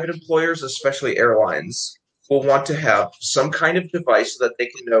of private employers, especially airlines, will want to have some kind of device so that they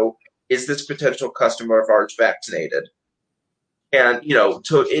can know, is this potential customer of ours vaccinated? And,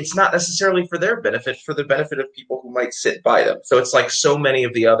 it's not necessarily for their benefit, for the benefit of people who might sit by them. So it's like so many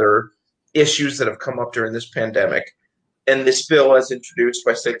of the other issues that have come up during this pandemic. And this bill, as introduced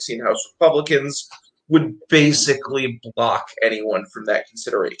by 16 House Republicans, would basically block anyone from that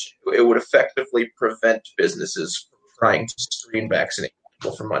consideration. It would effectively prevent businesses from trying to screen vaccinate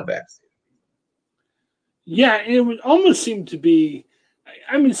people from unvaccinated. Yeah, and it would almost seem to be,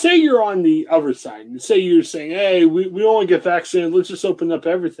 say you're on the other side, and say you're saying, hey, we only get vaccinated, let's just open up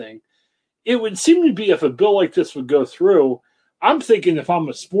everything. It would seem to be, if a bill like this would go through, I'm thinking if I'm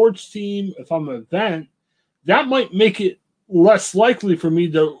a sports team, if I'm an event, that might make it less likely for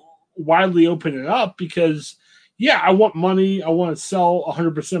me to widely open it up because, I want money, I want to sell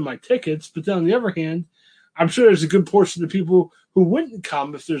 100% of my tickets, but then on the other hand, I'm sure there's a good portion of people who wouldn't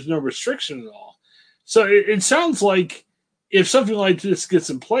come if there's no restriction at all. So it sounds like if something like this gets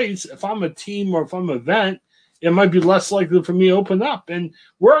in place, if I'm a team or if I'm an event, it might be less likely for me to open up. And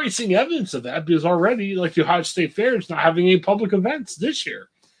we're already seeing evidence of that because already, the Ohio State Fair is not having any public events this year.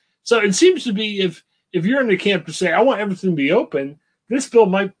 So it seems to be if you're in the camp to say, I want everything to be open, this bill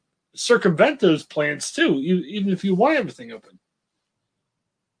might circumvent those plans too, even if you want everything open.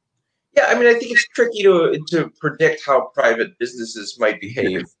 Yeah, I think it's tricky to predict how private businesses might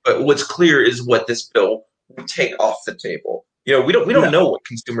behave, but what's clear is what this bill would take off the table. We don't know what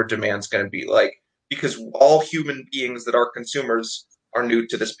consumer demand is going to be like because all human beings that are consumers are new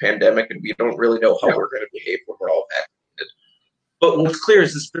to this pandemic, and we don't really know how we're going to behave when we're all vaccinated. But what's clear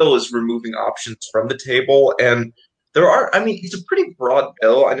is this bill is removing options from the table, and it's a pretty broad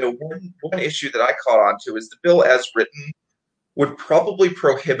bill. I know one issue that I caught on to is the bill as written would probably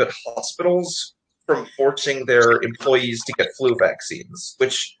prohibit hospitals from forcing their employees to get flu vaccines,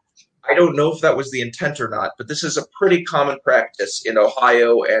 which I don't know if that was the intent or not, but this is a pretty common practice in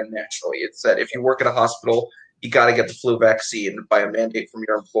Ohio and nationally. It's that if you work at a hospital, you got to get the flu vaccine by a mandate from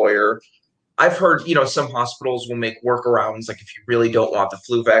your employer. I've heard, some hospitals will make workarounds. Like if you really don't want the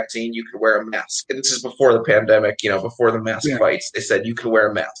flu vaccine, you could wear a mask. And this is before the pandemic, before the mask Yeah. fights. They said you could wear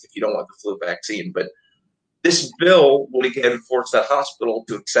a mask if you don't want the flu vaccine. But this bill would again force that hospital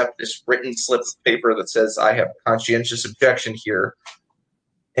to accept this written slip of paper that says, I have a conscientious objection here,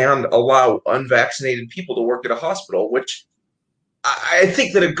 and allow unvaccinated people to work at a hospital, which I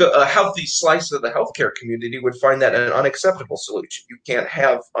think that a healthy slice of the healthcare community would find that an unacceptable solution. You can't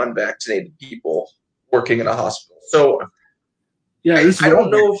have unvaccinated people working in a hospital. So Yeah, I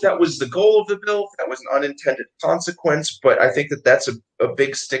don't know if that was the goal of the bill, if that was an unintended consequence, but I think that that's a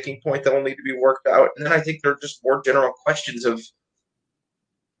big sticking point that will need to be worked out. And then I think there are just more general questions of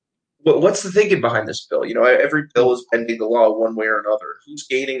what's the thinking behind this bill? Every bill is bending the law one way or another. Who's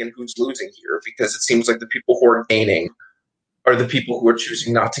gaining and who's losing here? Because it seems like the people who are gaining are the people who are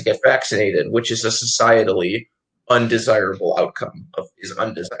choosing not to get vaccinated, which is a societally undesirable outcome of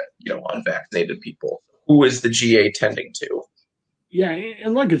unvaccinated people. Who is the GA tending to? Yeah,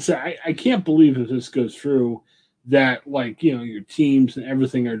 and like I said, I can't believe if this goes through that, your teams and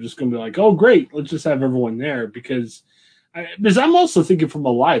everything are just going to be like, oh, great, let's just have everyone there. Because I'm also thinking from a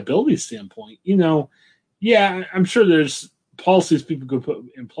liability standpoint, yeah, I'm sure there's policies people could put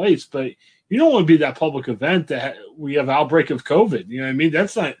in place, but you don't want to be that public event that we have outbreak of COVID. You know what I mean?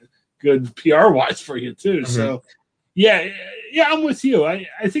 That's not good PR wise for you too. Mm-hmm. So yeah, I'm with you. I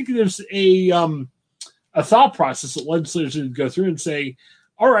think there's a thought process that legislators should go through and say,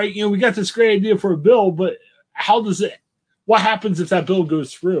 all right, we got this great idea for a bill, but what happens if that bill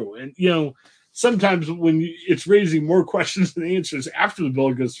goes through? And, sometimes when it's raising more questions than answers after the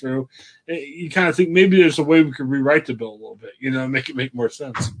bill goes through, you kind of think maybe there's a way we could rewrite the bill a little bit, make it make more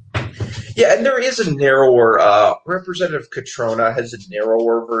sense. Yeah, and there is a narrower, Representative Catrona has a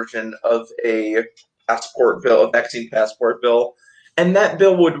narrower version of a vaccine passport bill. And that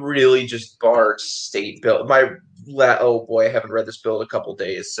bill would really just bar state bill. Oh boy, I haven't read this bill in a couple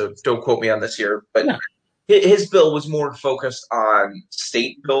days, so don't quote me on this here. But his bill was more focused on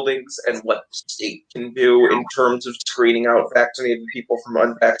state buildings and what the state can do in terms of screening out vaccinated people from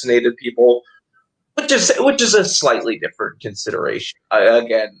unvaccinated people, which is a slightly different consideration.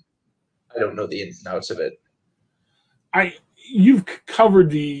 Again, I don't know the ins and outs of it. You've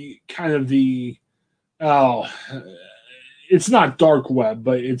covered it's not dark web,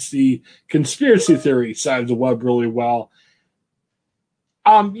 but it's the conspiracy theory side of the web really well.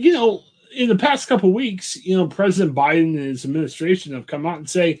 In the past couple of weeks, President Biden and his administration have come out and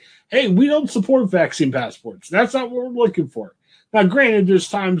say, hey, we don't support vaccine passports. That's not what we're looking for. Now, granted, there's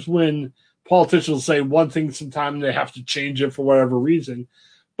times when politicians say one thing sometime and they have to change it for whatever reason.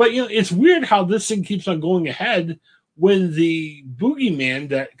 But, it's weird how this thing keeps on going ahead when the boogeyman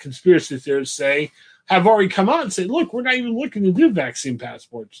that conspiracy theorists say have already come out and say, look, we're not even looking to do vaccine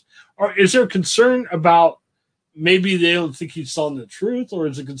passports. Or is there concern about maybe they don't think he's telling the truth, or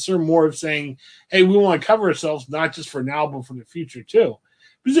is it concern more of saying, hey, we want to cover ourselves not just for now, but for the future too?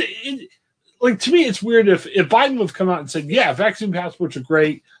 Because to me, it's weird if Biden would have come out and said, yeah, vaccine passports are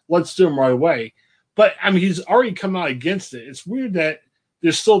great, let's do them right away. But, he's already come out against it. It's weird that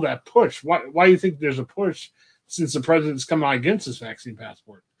there's still that push. Why do you think there's a push since the president's come out against this vaccine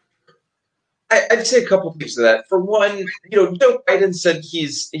passport? I'd say a couple things to that. For one, Joe Biden said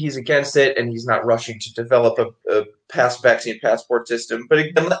he's against it and he's not rushing to develop a vaccine passport system. But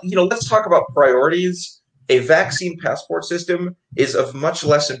again, let's talk about priorities. A vaccine passport system is of much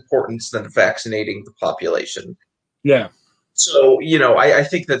less importance than vaccinating the population. Yeah. So, I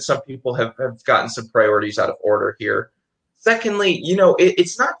think that some people have gotten some priorities out of order here. Secondly,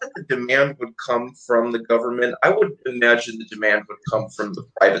 it's not that the demand would come from the government. I would imagine the demand would come from the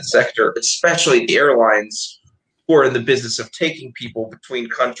private sector, especially the airlines who are in the business of taking people between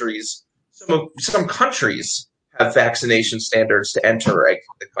countries. Some countries have vaccination standards to enter or exit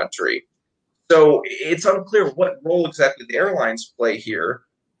the country. So it's unclear what role exactly the airlines play here.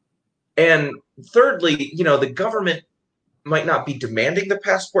 And thirdly, the government might not be demanding the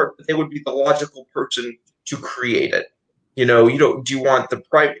passport, but they would be the logical person to create it. Do you want the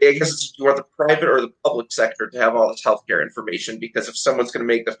private? I guess do you want the private or the public sector to have all this healthcare information? Because if someone's going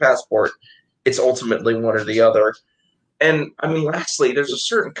to make the passport, it's ultimately one or the other. And lastly, there's a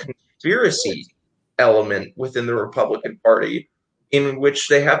certain conspiracy element within the Republican Party in which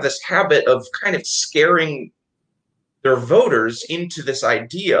they have this habit of kind of scaring their voters into this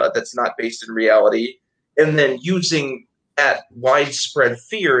idea that's not based in reality, and then using that widespread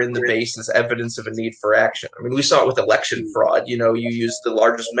fear in the base is evidence of a need for action. I mean, we saw it with election fraud. You know, you used the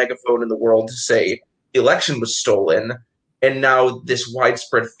largest megaphone in the world to say the election was stolen, and now this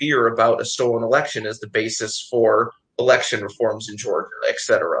widespread fear about a stolen election is the basis for election reforms in Georgia, et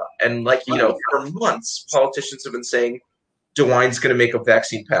cetera. And like, you know, for months, politicians have been saying DeWine's going to make a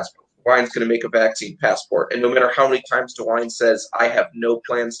vaccine passport. DeWine's going to make a vaccine passport. And no matter how many times DeWine says, I have no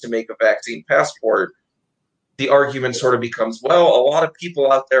plans to make a vaccine passport, the argument sort of becomes, well, a lot of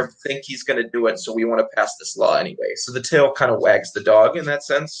people out there think he's going to do it, so we want to pass this law anyway. So the tail kind of wags the dog in that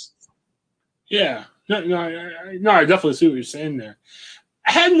sense. Yeah. No, I definitely see what you're saying there.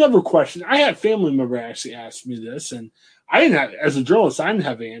 I had another question. I had a family member actually ask me this, and I didn't have, as a journalist, I didn't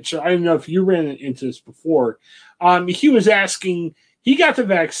have an answer. I didn't know if you ran into this before. He was asking, he got the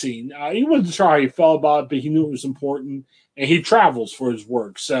vaccine. He wasn't sure how he felt about it, but he knew it was important, and he travels for his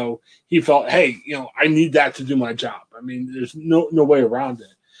work. So he felt, hey, you know, I need that to do my job. I mean, there's no way around it.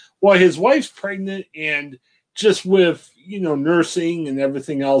 Well, his wife's pregnant, and just with, you know, nursing and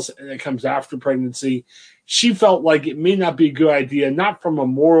everything else that comes after pregnancy, she felt like it may not be a good idea, not from a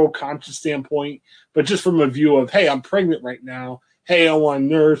moral conscious standpoint, but just from a view of, hey, I'm pregnant right now. Hey, I want to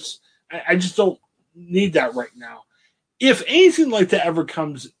nurse. I just don't need that right now. If anything like that ever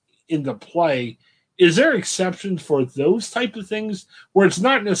comes into play, is there exceptions for those type of things where it's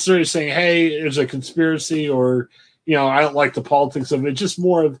not necessarily saying, hey, there's a conspiracy or, you know, I don't like the politics of it. Just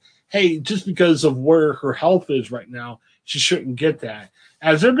more of, hey, just because of where her health is right now, she shouldn't get that.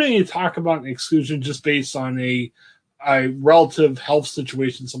 Has there been any talk about an exclusion just based on a relative health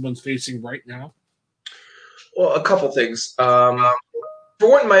situation someone's facing right now? Well, a couple things. For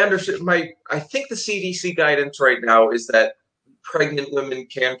one, I think the CDC guidance right now is that pregnant women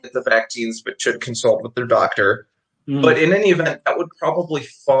can get the vaccines, but should consult with their doctor. Mm. But in any event, that would probably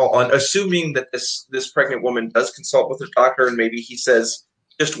fall on, assuming that this pregnant woman does consult with her doctor, and maybe he says,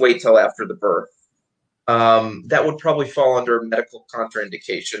 just wait till after the birth. That would probably fall under medical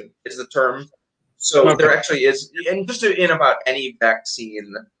contraindication is the term. So okay. There actually is, and just in about any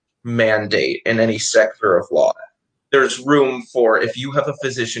vaccine mandate in any sector of law, there's room for, if you have a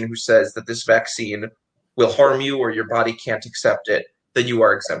physician who says that this vaccine will harm you or your body can't accept it, then you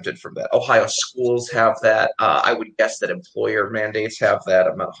are exempted from that. Ohio schools have that. I would guess that employer mandates have that.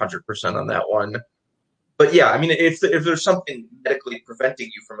 I'm not 100% on that one. But yeah, I mean, if there's something medically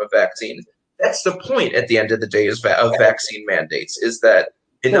preventing you from a vaccine, that's the point at the end of the day of vaccine mandates, is that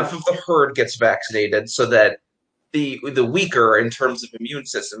enough of the herd gets vaccinated so that the weaker in terms of immune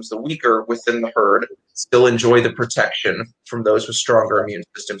systems, the weaker within the herd still enjoy the protection from those with stronger immune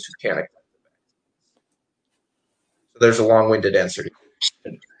systems who can't accept the vaccine. So there's a long-winded answer to your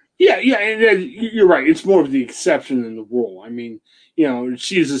question. Yeah, and you're right. It's more of the exception than the rule. I mean, you know,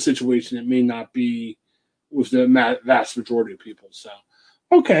 she's a situation that may not be with the vast majority of people. So,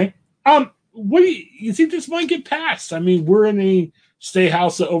 okay. What do you think this might get passed? I mean, we're in a state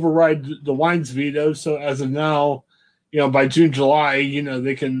house to override DeWine's veto. So as of now, you know, by June, July, you know,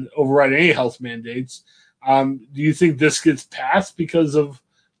 they can override any health mandates. Do you think this gets passed because of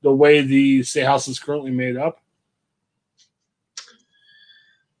the way the state house is currently made up?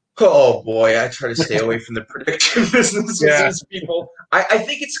 Oh boy, I try to stay away from the prediction business with these people. I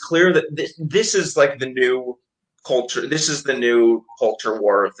think it's clear that this is like the new culture. This is the new culture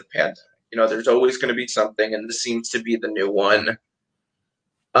war of the pandemic. You know, there's always going to be something, and this seems to be the new one.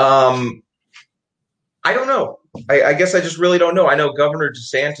 I don't know. I guess I just really don't know. I know Governor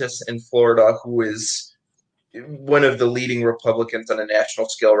DeSantis in Florida, who is one of the leading Republicans on a national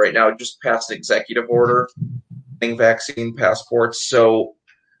scale right now, just passed an executive order banning vaccine passports. So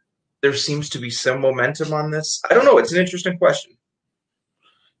there seems to be some momentum on this. I don't know. It's an interesting question.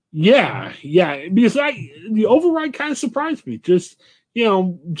 Yeah, because the override kind of surprised me. Just, you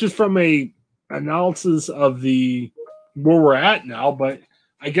know, just from a analysis of the where we're at now, but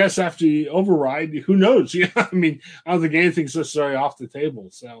I guess after the override, who knows? Yeah, I mean, I don't think anything's necessarily off the table,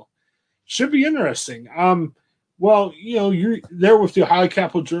 so should be interesting. Well, you know, you're there with the Ohio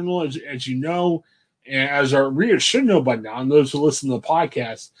Capital Journal, as you know, and as our readers should know by now, and those who listen to the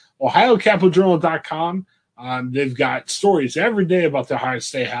podcast, OhioCapitalJournal.com. They've got stories every day about the Ohio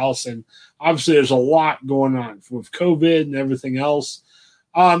State House, and obviously there's a lot going on with COVID and everything else.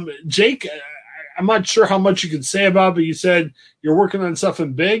 Jake, I'm not sure how much you can say about it, but you said you're working on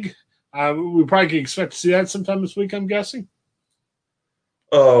something big. We probably can expect to see that sometime this week, I'm guessing.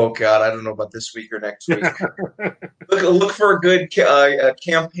 Oh, God, I don't know about this week or next week. look for a good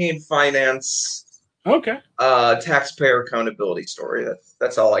campaign finance, taxpayer accountability story.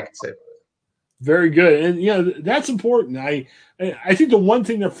 That's all I can say about it. Very good. And, you know, that's important. I think the one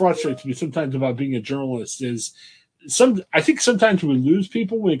thing that frustrates me sometimes about being a journalist is I think sometimes we lose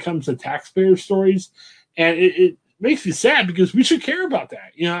people when it comes to taxpayer stories, and it makes me sad because we should care about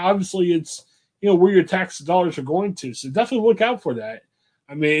that. Obviously it's where your tax dollars are going to, so definitely look out for that.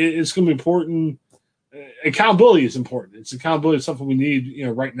 I mean, it's going to be important. Accountability is important. Accountability is something we need,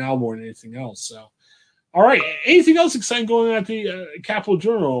 right now more than anything else. So, all right, anything else exciting going on at the Capitol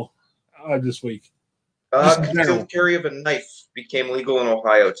Journal this week? Concealed carry of a knife became legal in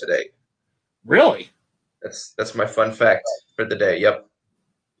Ohio today. Really? That's my fun fact for the day. Yep.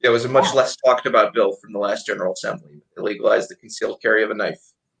 It was a much less talked about bill from the last General Assembly. It legalized the concealed carry of a knife.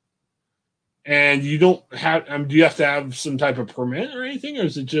 And you don't have, do you have to have some type of permit or anything, or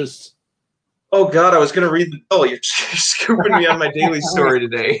is it just? Oh God, I was going to read the bill. You're scooping me on my daily story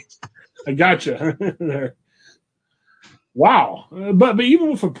today. I gotcha. There. Wow, but even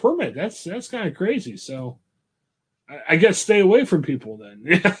with a permit, that's kind of crazy. So, I guess stay away from people then.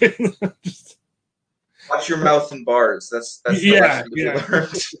 Just, watch your mouth in bars. That's the lesson to be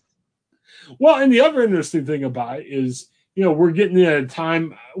learned. Well, and the other interesting thing about it is, we're getting at a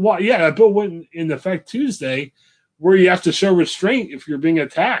time. Well, yeah, that bill went in effect Tuesday, where you have to show restraint if you're being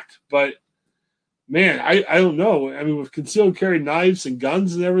attacked. But man, I don't know. I mean, with concealed carry knives and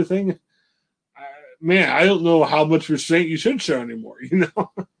guns and everything, man, I don't know how much restraint you should show anymore.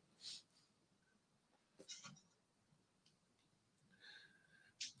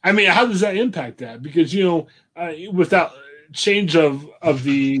 I mean, how does that impact that? Because without change of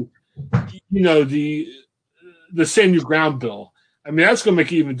the the stand your ground bill, I mean that's going to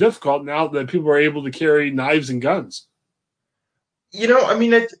make it even difficult now that people are able to carry knives and guns. I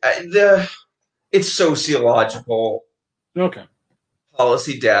mean, it's sociological. Okay.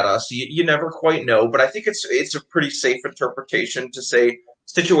 Policy data, so you never quite know, but I think it's a pretty safe interpretation to say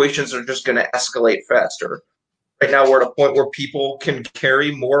situations are just going to escalate faster. Right now, we're at a point where people can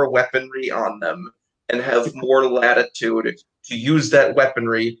carry more weaponry on them and have more latitude to use that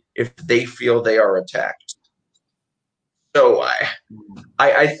weaponry if they feel they are attacked. So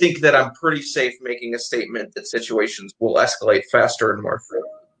I think that I'm pretty safe making a statement that situations will escalate faster and more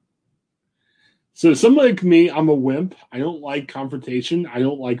frequently. So somebody like me, I'm a wimp. I don't like confrontation. I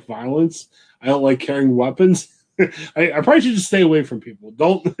don't like violence. I don't like carrying weapons. I probably should just stay away from people.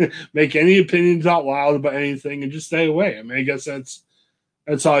 Don't make any opinions out loud about anything and just stay away. I mean, I guess that's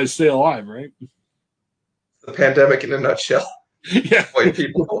how I stay alive, right? The pandemic in a nutshell. Yeah. Avoid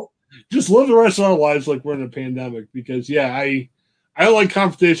people. Just live the rest of our lives like we're in a pandemic because, yeah, I don't like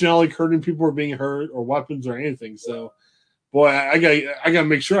confrontation. I don't like hurting people or being hurt or weapons or anything. So, boy, I gotta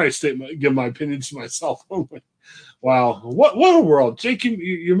make sure I give my opinions to myself. Wow, what a world, Jake!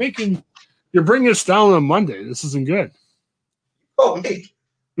 You're bringing us down on Monday. This isn't good. Oh, me.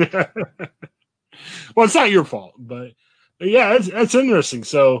 Well, it's not your fault, but yeah, that's interesting.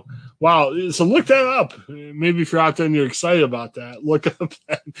 So, wow. So look that up. Maybe if you're out there and you're excited about that, look up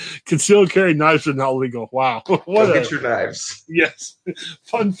that concealed carry knives are not legal. Wow. Get your knives. Yes.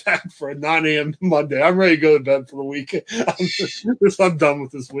 Fun fact for a 9 a.m. Monday. I'm ready to go to bed for the week. I'm done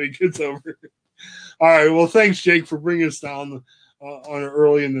with this week. It's over. All right. Well, thanks, Jake, for bringing us down on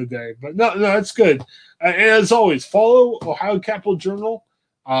early in the day. But no, that's good. And as always, follow Ohio Capitol Journal.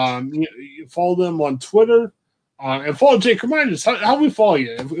 You follow them on Twitter. And follow Jake. Remind us, how do we follow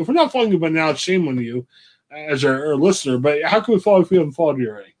you? If we're not following you by now, shame on you as our listener. But how can we follow if we haven't followed you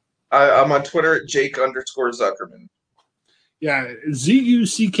already? I'm on Twitter at Jake_Zuckerman. Yeah,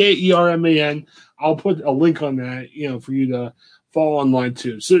 ZUCKERMAN. I'll put a link on that, for you to follow online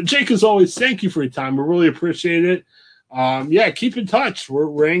too. So, Jake, as always, thank you for your time. We really appreciate it. Yeah, keep in touch.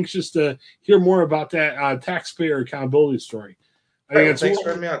 We're anxious to hear more about that taxpayer accountability story. Right, thanks for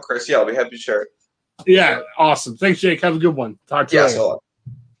having me on, Chris. Yeah, I'll be happy to share it. Yeah, awesome. Thanks, Jake. Have a good one. Talk to you later.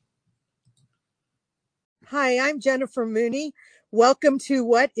 Hi, I'm Jennifer Mooney. Welcome to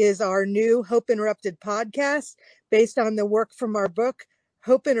what is our new Hope Interrupted podcast based on the work from our book,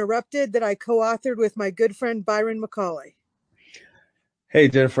 Hope Interrupted, that I co-authored with my good friend Byron McCauley. Hey,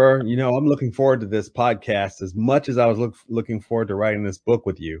 Jennifer, I'm looking forward to this podcast as much as I was looking forward to writing this book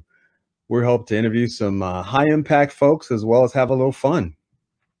with you. We hope to interview some high-impact folks as well as have a little fun.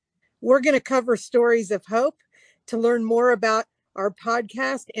 We're going to cover stories of hope. To learn more about our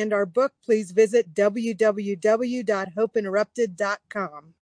podcast and our book, please visit www.hopeinterrupted.com.